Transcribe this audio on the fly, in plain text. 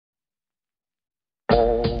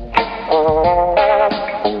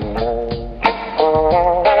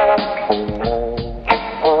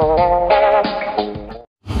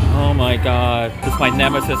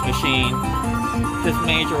Nemesis machine. This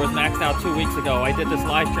major was maxed out 2 weeks ago. I did this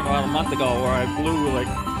live stream about a month ago where I blew like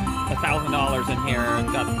 $1,000 in here and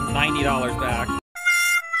got $90 back.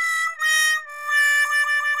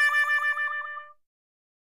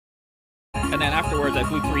 And then afterwards I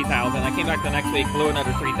blew 3,000. I came back the next week, blew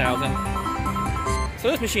another 3,000.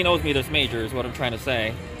 So this machine owes me this major is what I'm trying to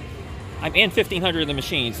say. I'm in 1,500 in the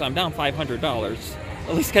machine, so I'm down $500.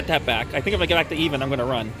 At least get that back. I think if I get back to even, I'm gonna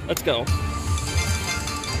run. Let's go.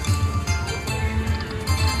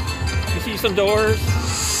 You see some doors?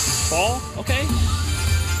 Ball? Okay.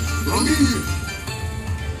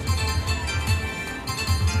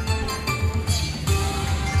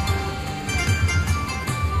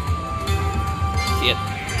 See it.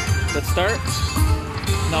 Let's start.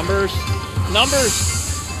 Numbers. Numbers!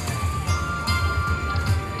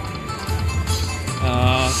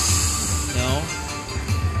 No.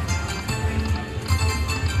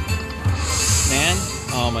 Man?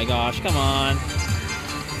 Oh my gosh, come on.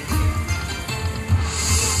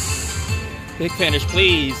 Big finish,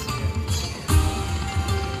 please.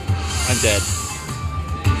 I'm dead.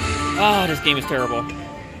 Ah, this game is terrible.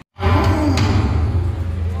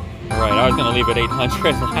 Alright, I was gonna leave at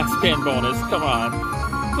 800 last spin bonus. Come on.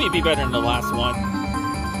 Please be better than the last one.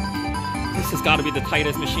 This has got to be the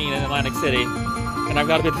tightest machine in Atlantic City. And I've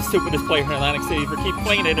got to be the stupidest player in Atlantic City for keep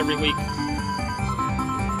playing it every week.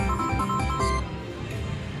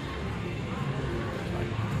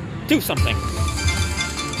 Do something.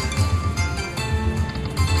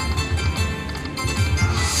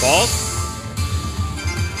 Balls?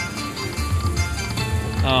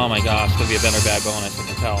 Oh my gosh, it's gonna be a better bad bonus, I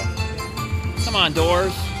can tell. Come on,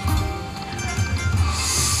 doors.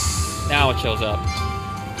 Now it shows up.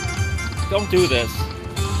 Don't do this.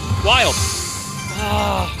 Wild.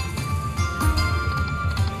 Ah.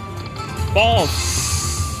 Balls.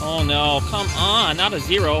 Oh no, come on, not a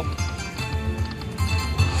zero.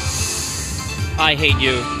 I hate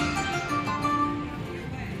you.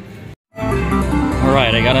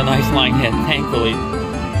 Alright, I got a nice line hit, thankfully.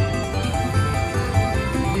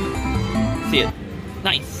 See it.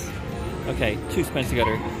 Nice. Okay, 2 spins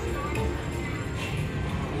together.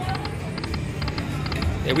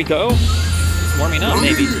 There we go. It's warming up,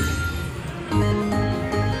 maybe.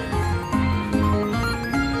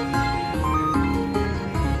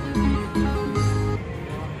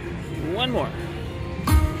 One more.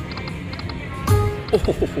 Oh.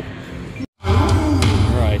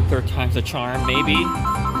 Alright, third time's a charm, maybe.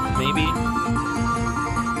 Maybe.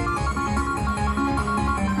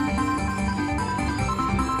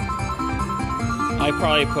 I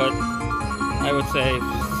probably put, I would say,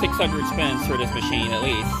 600 spins for this machine at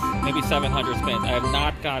least. Maybe 700 spins. I have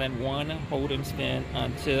not gotten one Hold'em spin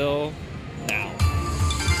until now.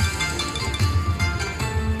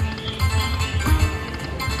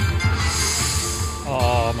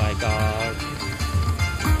 Oh my god.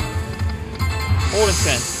 Hold'em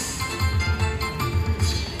spin.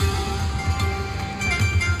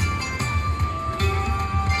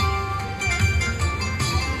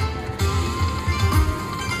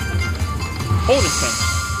 Hold'em spin.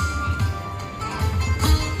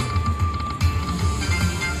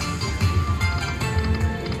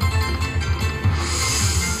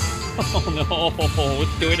 Oh no,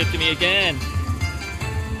 it's doing it to me again.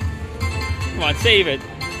 Come on, save it.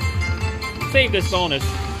 Save this bonus.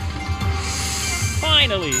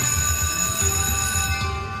 Finally.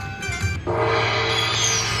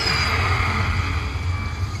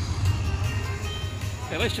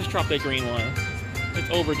 Okay, let's just drop that green one. It's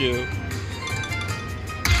overdue.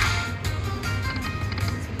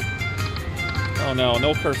 Oh no,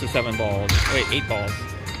 no curse of 7 balls. Wait, 8 balls.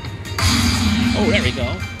 Oh, there we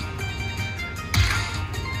go.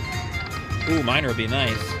 Ooh, minor would be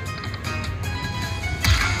nice.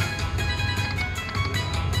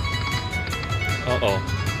 Uh-oh.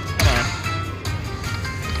 Come on.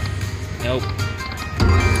 Nope.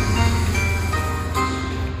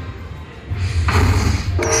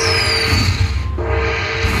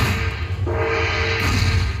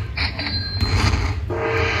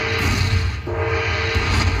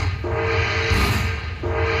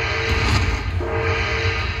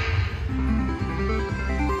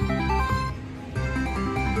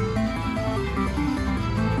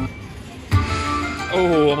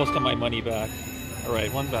 Oh, almost got my money back.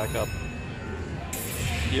 Alright, one back up.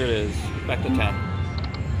 Here it is. Back to 10.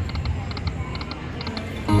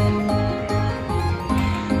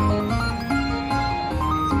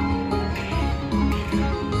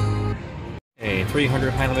 Okay,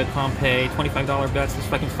 300 high limit Pompeii, $25 bets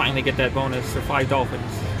if I can finally get that bonus for 5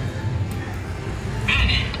 dolphins.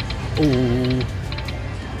 Ooh.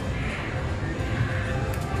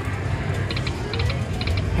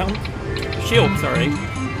 pound shield, sorry.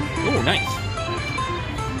 Oh, nice.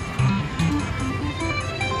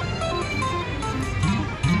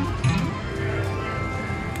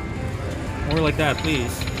 More like that,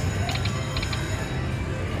 please.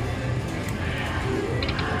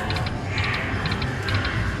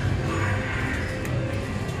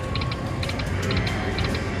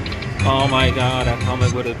 Oh my god, that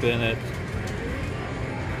helmet would have been it.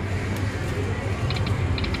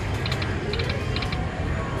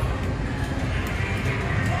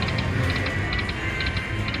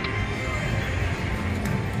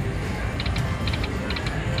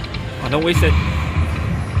 Oh, don't waste it.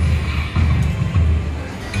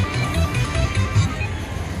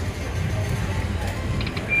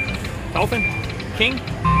 Dolphin? King?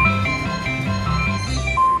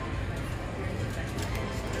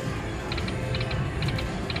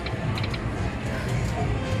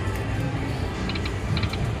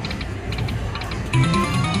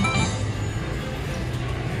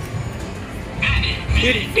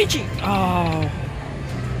 Fiji! Oh.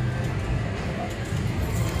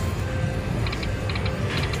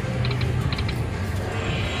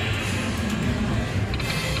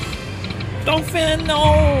 Dolphin,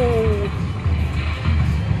 no!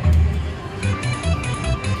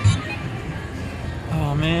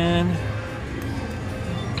 Oh man.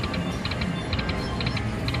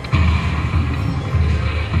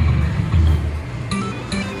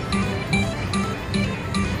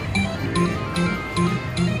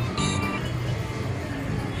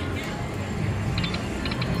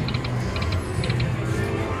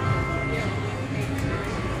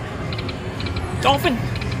 Dolphin!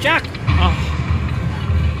 Jack! Oh.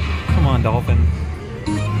 Come on, Dolphin.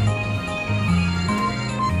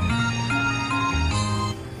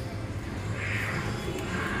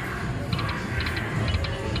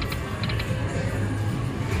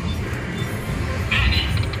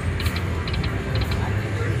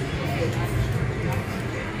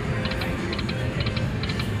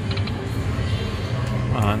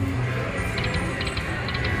 Come on.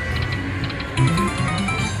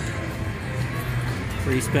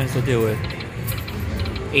 Three spins will do it.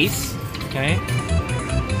 Ace, okay.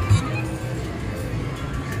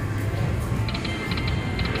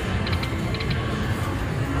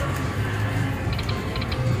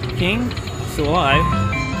 King, still alive.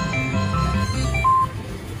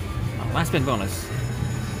 Oh, last spin bonus.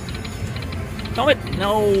 Don't it?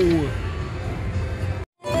 No!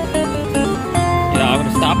 Yeah, I'm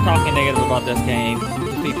gonna stop talking negative about this game.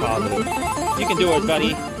 Just be positive. You can do it,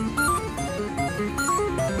 buddy.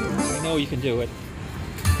 I know you can do it.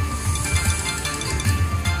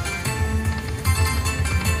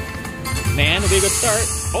 Man, it'll be a good start.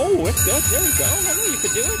 Oh, it's good. There we go. I knew you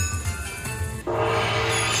could do it.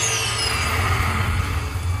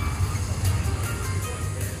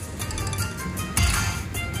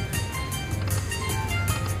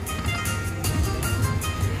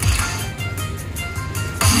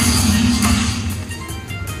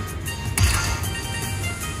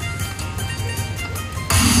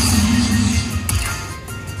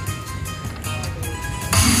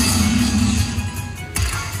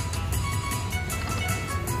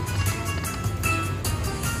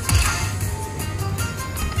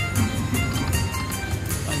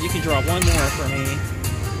 You can draw one more for me.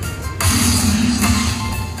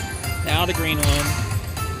 Now the green one.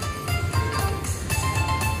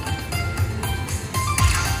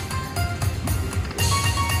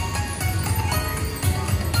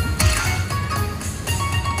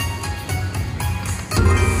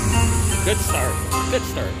 Good start. Good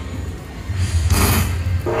start.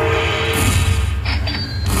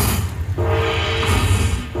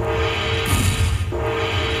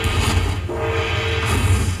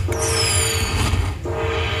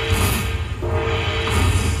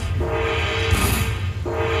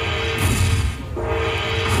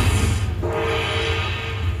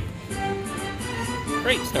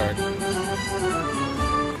 Great start.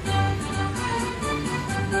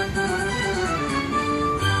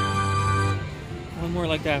 One more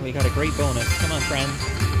like that, we got a great bonus. Come on, friend.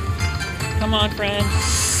 Come on, friend.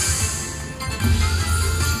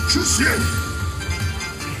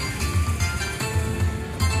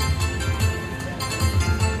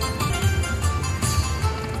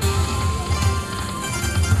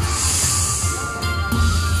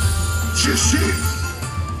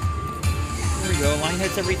 There we go, line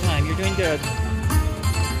hits every time. You're doing good.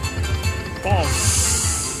 Ball.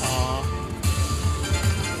 Aww.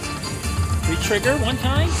 Re-trigger one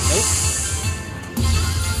time? Nope.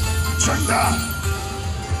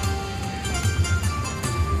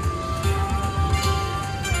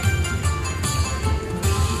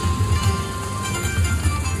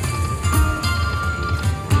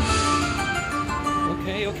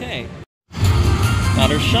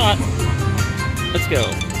 Another shot. Let's go.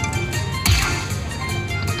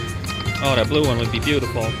 Oh, that blue one would be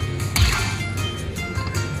beautiful.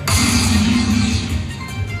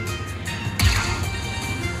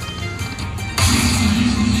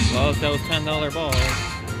 Well, those $10 balls.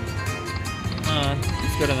 Come on,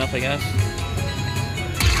 it's good enough, I guess.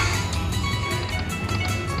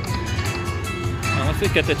 Well, let's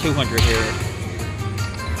just get to 200 here.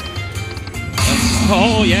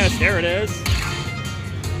 Oh, yes, there it is.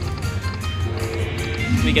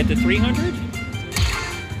 Can we get to 300?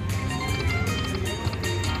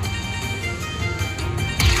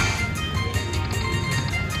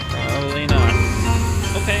 Probably not.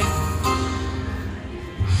 Okay.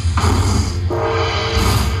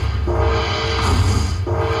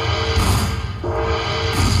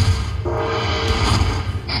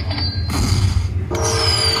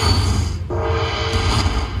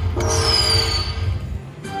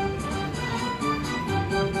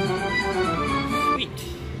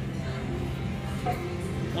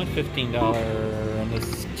 $15 and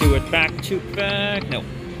let's do it back to back. Nope.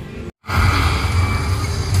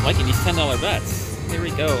 Liking these $10 bets. Here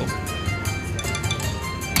we go.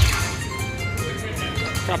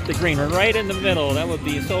 Drop the green right in the middle. That would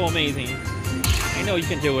be so amazing. I know you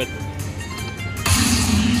can do it.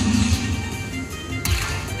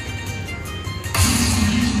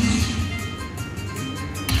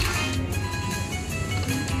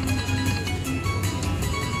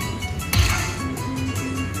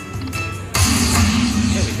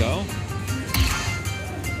 Go.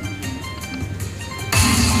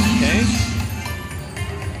 Okay.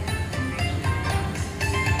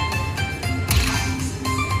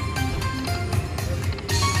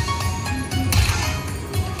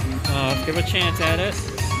 Let's give a chance at it.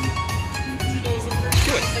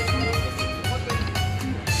 Do it.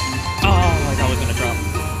 Oh, like I was gonna drop.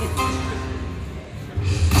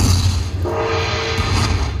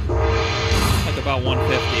 Like about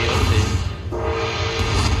 150. Let's see.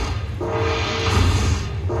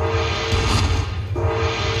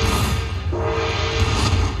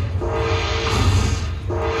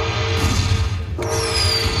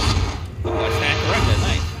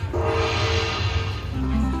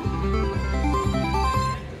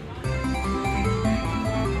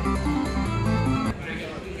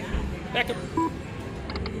 Back up.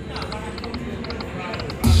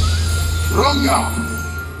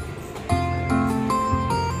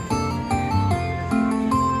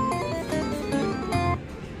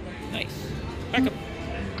 Nice. Back up.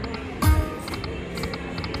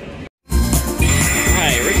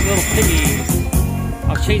 Alright, rich little piggies. I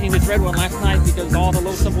was chasing this red one last night because all the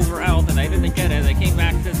low symbols were out and I didn't get it. I came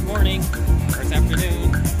back this morning, or this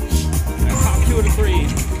afternoon. I popped 2 of the 3.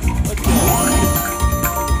 Let's go.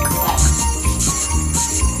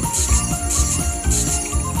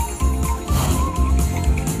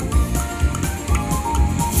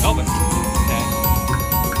 Okay.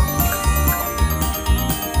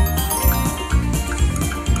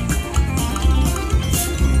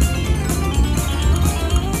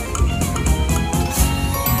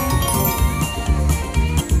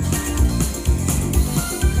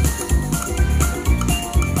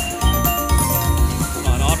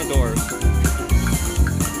 Come on, all the doors.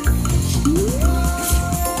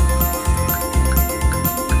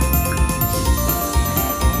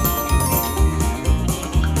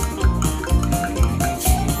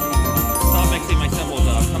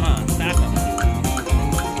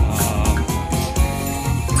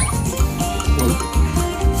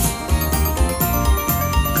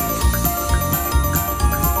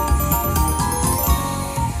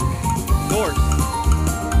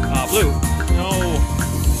 Blue. No.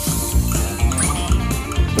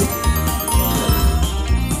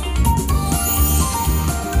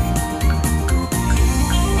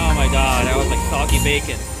 Oh my god, that was like soggy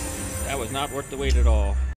bacon. That was not worth the wait at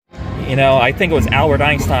all. You know, I think it was Albert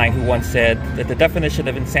Einstein who once said that the definition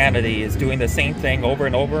of insanity is doing the same thing over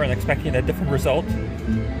and over and expecting a different result.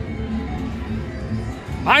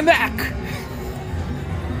 I'm back!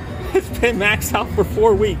 It's been maxed out for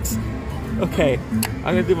 4 weeks. Okay, I'm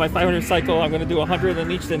gonna do my 500 cycle. I'm gonna do 100 in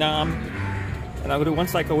each denom, and I'm gonna do 1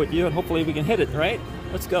 cycle with you, and hopefully we can hit it, right?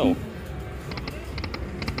 Let's go.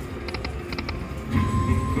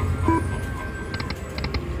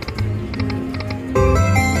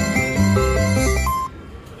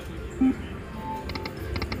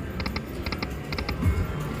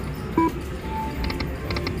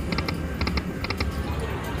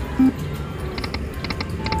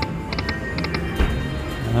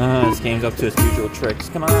 This game's up to its usual tricks.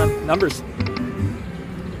 Come on, numbers.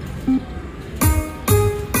 Come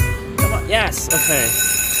on, yes, okay.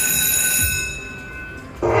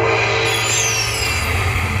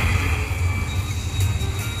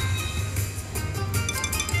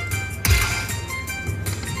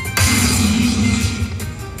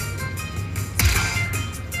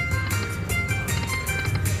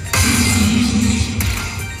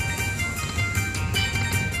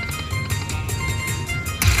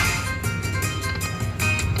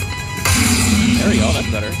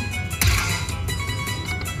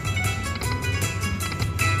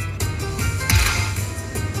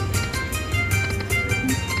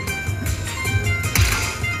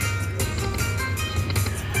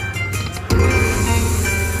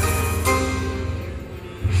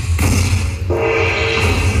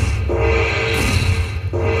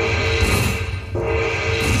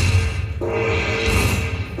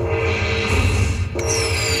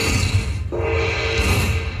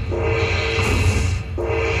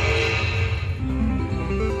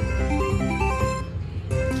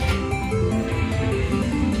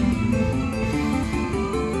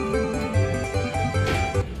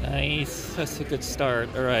 That's a good start.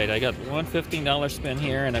 All right, I got one $15 spin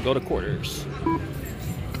here, and I go to quarters. I'm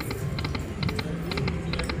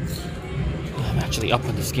actually up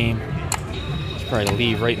on this game. Should probably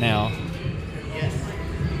leave right now.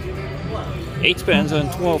 8 spins on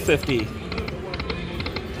 $12.50.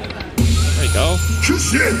 There you go.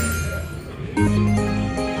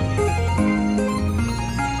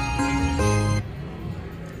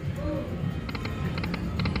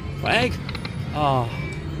 Flag? Oh.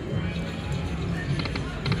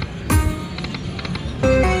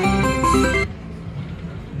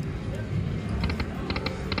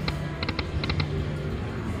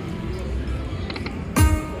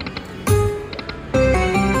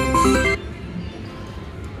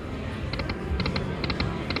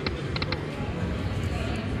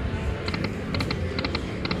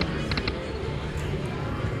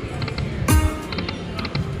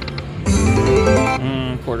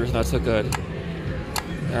 Quarters not so good.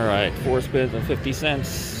 All right, 4 spins and 50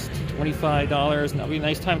 cents, $25. Now be a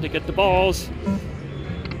nice time to get the balls.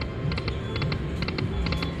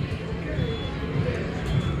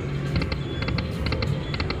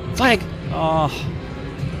 Flag. Oh.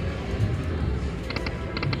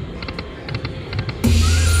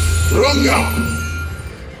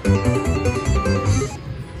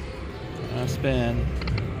 Spin.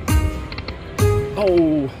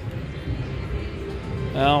 Oh.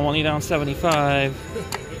 Well, I'm only down 75.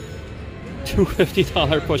 2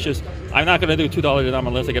 $50 pushes. I'm not going to do $2 to them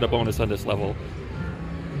unless I get a bonus on this level.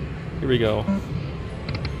 Here we go.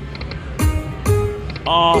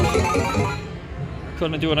 Oh.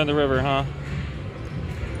 Couldn't do it on the river, huh?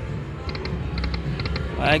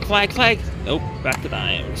 Flag, flag, flag. Nope, back to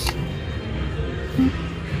dimes.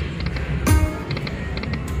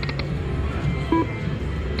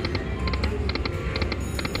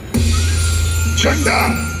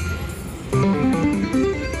 Chanda!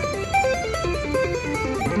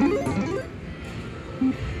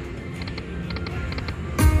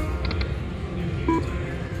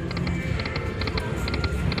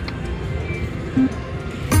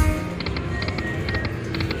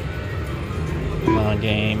 Come on,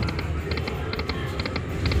 game.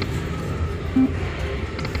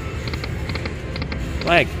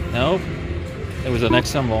 Flag. Nope. It was the next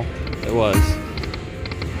symbol. It was.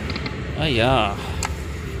 Oh, yeah.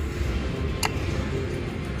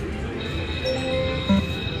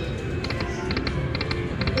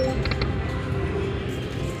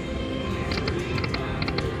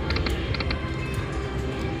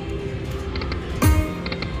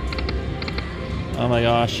 Oh my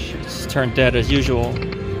gosh, it's turned dead as usual.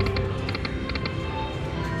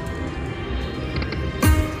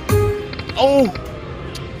 Oh!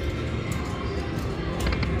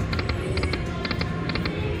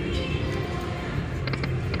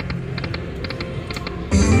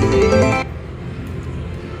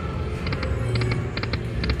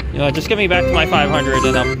 You know, just get me back to my 500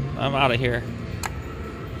 and I'm out of here.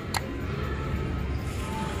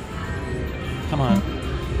 Come on.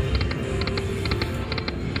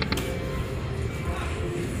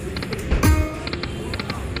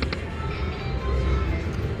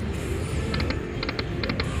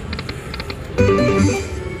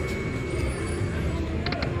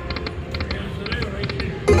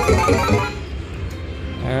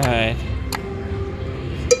 Alright.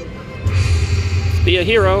 Be a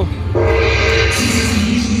hero.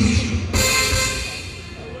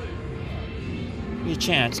 Be a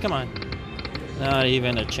chance, come on. Not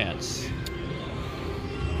even a chance.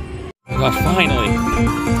 Well, finally.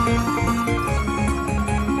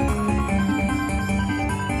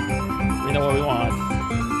 We know what we want.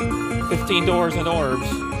 15 doors and orbs.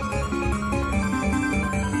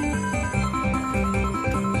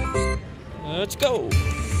 Let's go.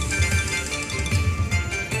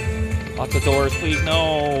 Lots of doors, please.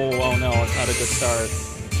 No. Oh no, it's not a good start.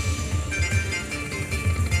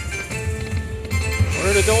 Where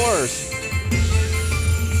are the doors?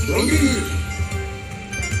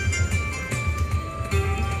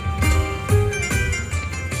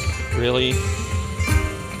 Really?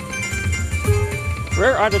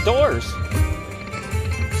 Where are the doors?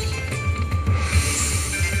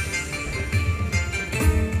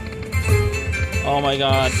 Oh my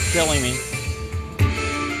god, killing me.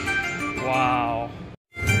 Wow.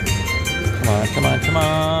 Come on, come on, come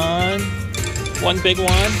on. One big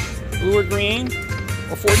one. Blue or green?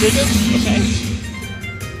 Or 4 digits? Okay.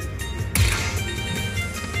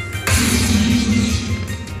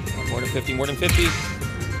 Oh, more than 50, more than 50.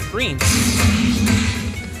 Green.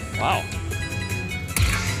 Wow.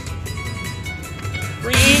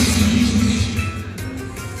 Green.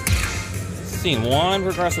 Seen one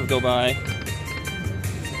progressive go by.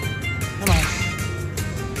 Come on.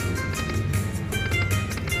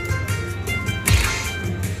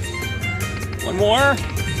 One more.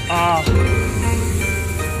 Ah.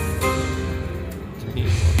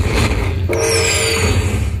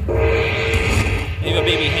 Maybe a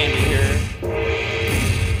baby handy here.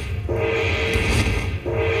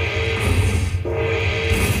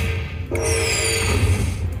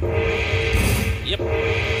 Yep.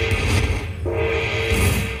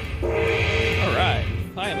 Alright.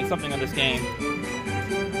 Finally something on this game.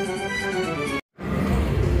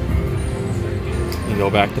 You go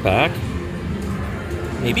back to back.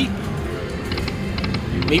 Maybe?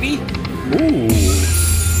 Maybe? Ooh.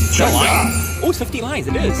 Is that a line? Oh, it's 50 lines.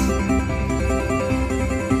 It is.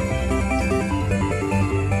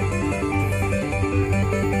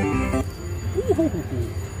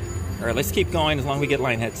 Alright, let's keep going as long as we get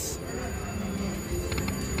line hits.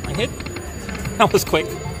 Line hit? That was quick.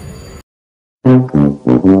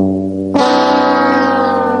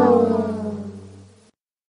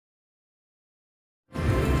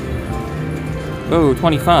 Oh,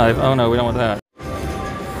 25. Oh no, we don't want that.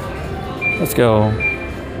 Let's go.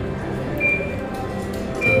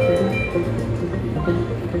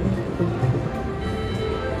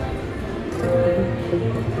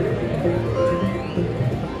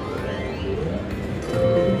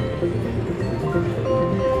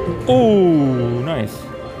 Oh, nice.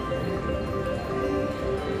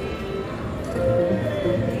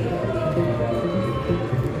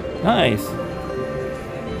 Nice.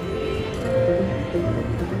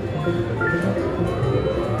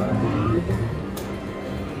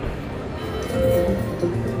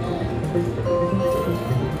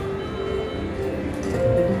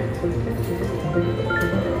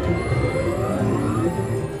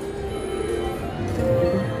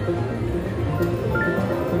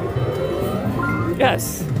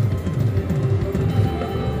 Yes.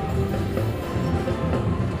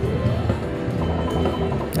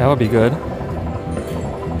 That would be good.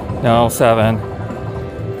 No, 7.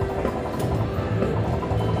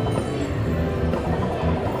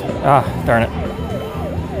 Ah, darn it.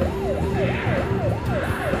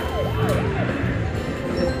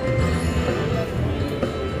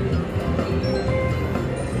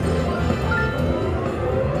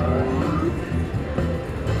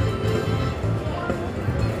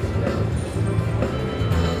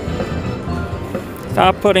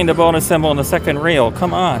 Stop putting the bonus symbol in the second reel.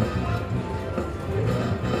 Come on.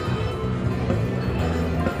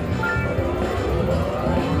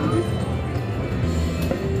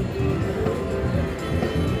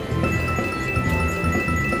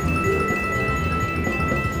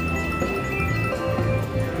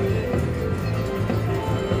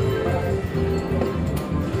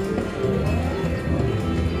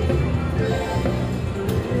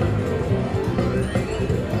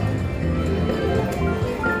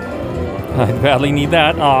 I badly need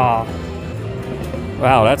that. Aw.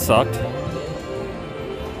 Wow, that sucked.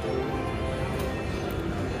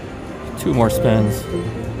 2 more spins.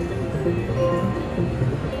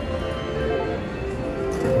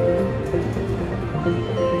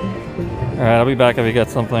 Alright, I'll be back if we get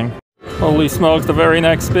something. Holy smokes, the very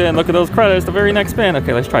next spin. Look at those credits, the very next spin.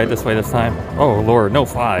 Okay, let's try it this way this time. Oh lord, no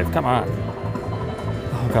 5. Come on.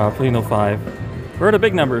 Oh god, please no 5. Where are the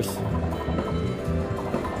big numbers?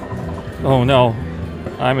 Oh no,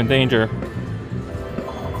 I'm in danger.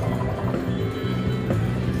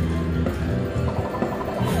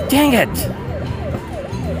 Dang it!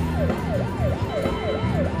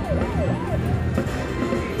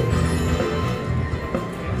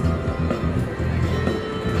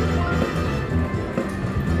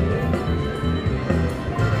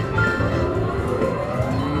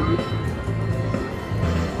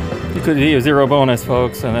 It could be a 0 bonus,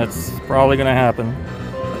 folks, and that's probably gonna happen.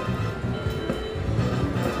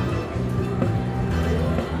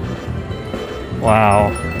 Wow.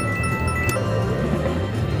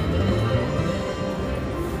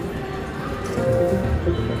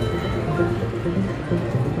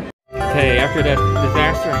 Okay, after that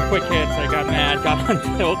disaster and quick hits, I got mad, got on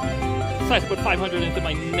tilt. So I put 500 into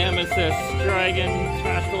my Nemesis, Dragon,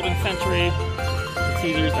 Trash Golden Century.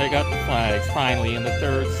 Caesars, I got the flags finally in the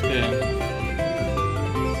 3rd spin.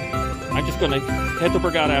 I'm just gonna hit the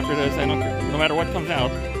Brigada after this. I don't care, no matter what comes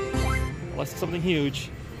out. Unless it's something huge.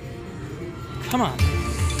 Come on.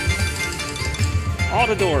 All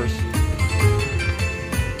the doors.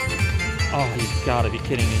 Oh, you gotta be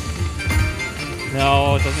kidding me.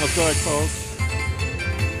 No, it doesn't look good, folks.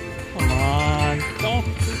 Come on. Don't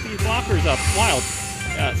put these blockers up. Wild.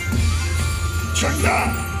 Yes. Check that.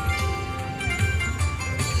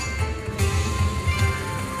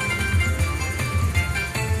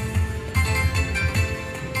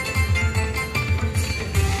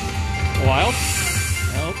 Wild.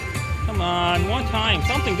 Nope. Come on. on, one time,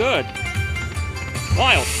 something good.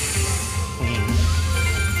 Wild. Queen.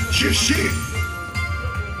 谢谢。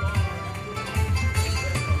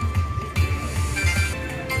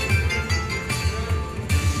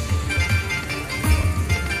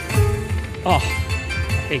 Oh, I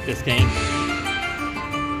hate this game.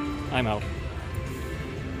 I'm out.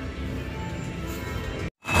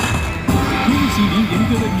 恭喜您赢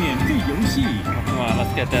得了免费游戏。 Come on,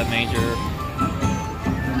 let's get that major.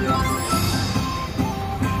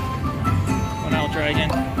 One out dragon.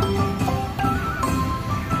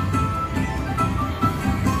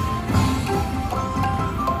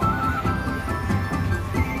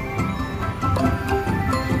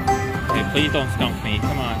 Hey, please don't skunk me.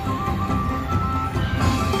 Come on.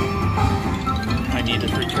 I need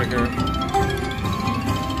this re-trigger.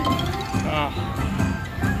 Ah.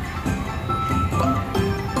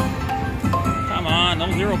 Come on,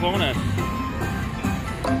 no zero bonus.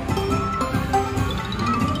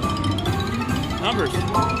 Numbers.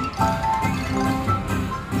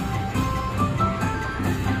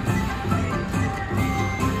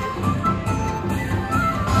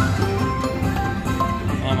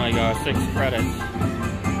 Oh my gosh, 6 credits.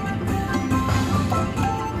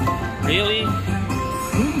 Really?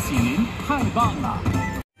 恭喜您，太棒了！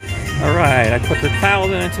 Alright, I put the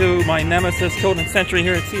 1,000 into my Nemesis Golden Century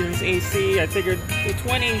here at Seasons AC. I figured do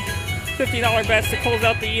 20 $50 bets to close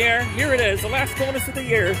out the year. Here it is, the last bonus of the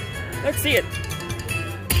year. Let's see it.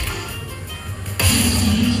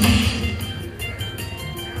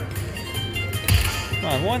 Come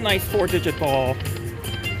on, one nice 4-digit ball.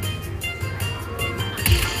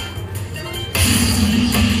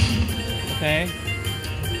 Okay.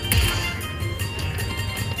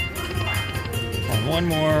 And one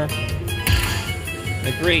more.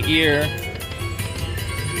 A great year.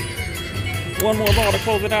 One more ball to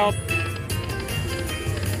close it out.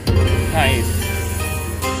 Nice.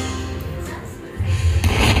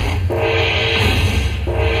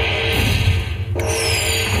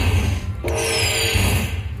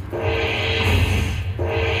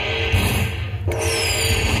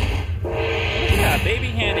 Yeah, baby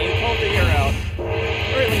Handy, you closed the year out.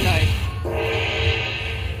 Really nice.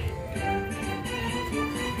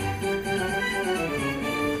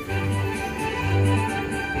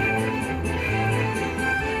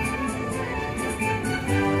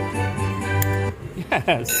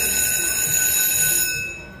 Yes.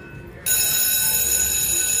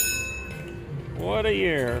 What a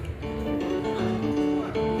year.